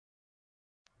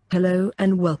Hello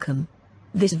and welcome.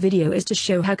 This video is to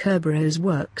show how Kerberos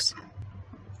works.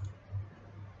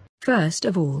 First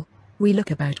of all, we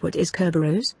look about what is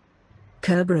Kerberos.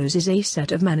 Kerberos is a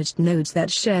set of managed nodes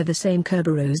that share the same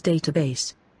Kerberos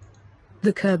database.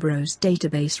 The Kerberos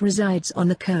database resides on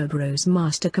the Kerberos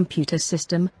master computer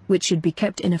system, which should be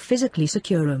kept in a physically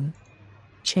secure room.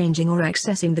 Changing or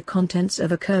accessing the contents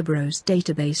of a Kerberos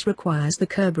database requires the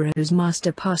Kerberos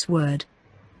master password.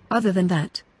 Other than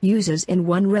that, users in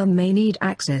one realm may need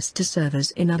access to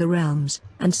servers in other realms,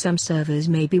 and some servers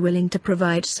may be willing to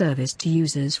provide service to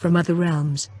users from other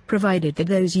realms, provided that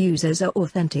those users are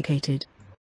authenticated.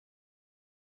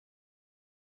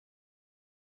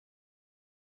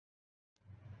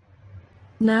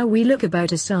 Now we look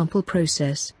about a sample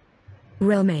process.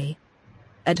 Realm A.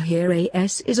 Adhere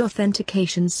AS is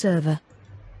authentication server.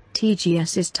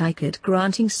 TGS is ticket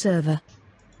granting server.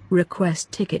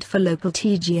 Request ticket for local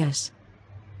TGS.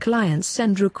 Clients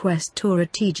send request to a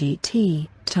TGT,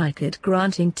 ticket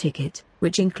granting ticket,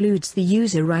 which includes the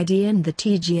user ID and the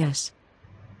TGS.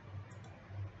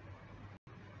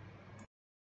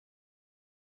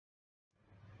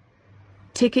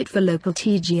 Ticket for local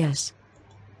TGS.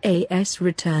 AS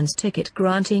returns ticket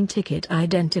granting ticket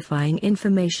identifying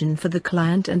information for the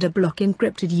client and a block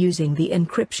encrypted using the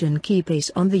encryption key based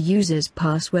on the user's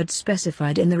password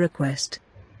specified in the request.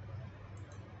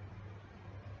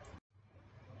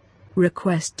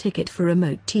 Request ticket for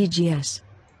remote TGS.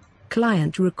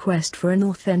 Client request for an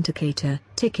authenticator,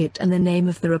 ticket and the name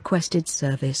of the requested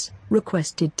service,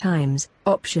 requested times,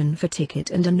 option for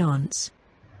ticket and a nonce.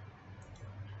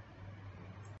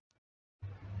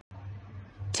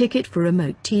 Ticket for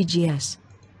remote TGS.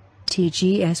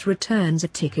 TGS returns a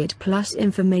ticket plus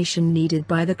information needed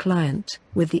by the client,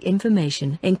 with the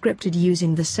information encrypted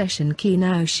using the session key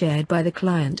now shared by the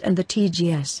client and the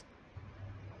TGS.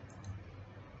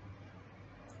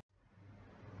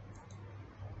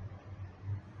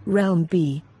 Realm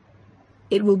B.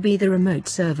 It will be the remote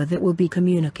server that will be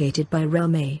communicated by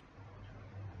Realm A.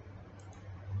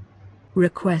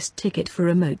 Request ticket for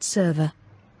remote server.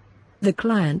 The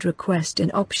client requests an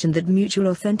option that mutual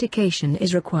authentication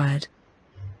is required.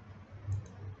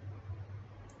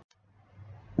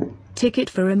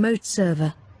 Ticket for remote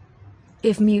server.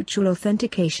 If mutual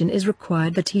authentication is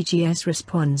required, the TGS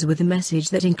responds with a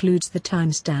message that includes the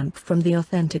timestamp from the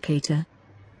authenticator.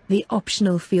 The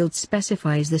optional field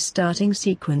specifies the starting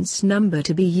sequence number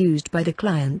to be used by the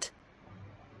client.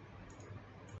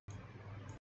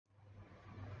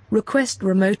 Request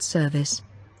remote service.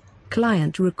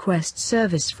 Client requests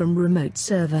service from remote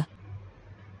server.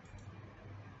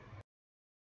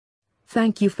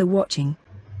 Thank you for watching.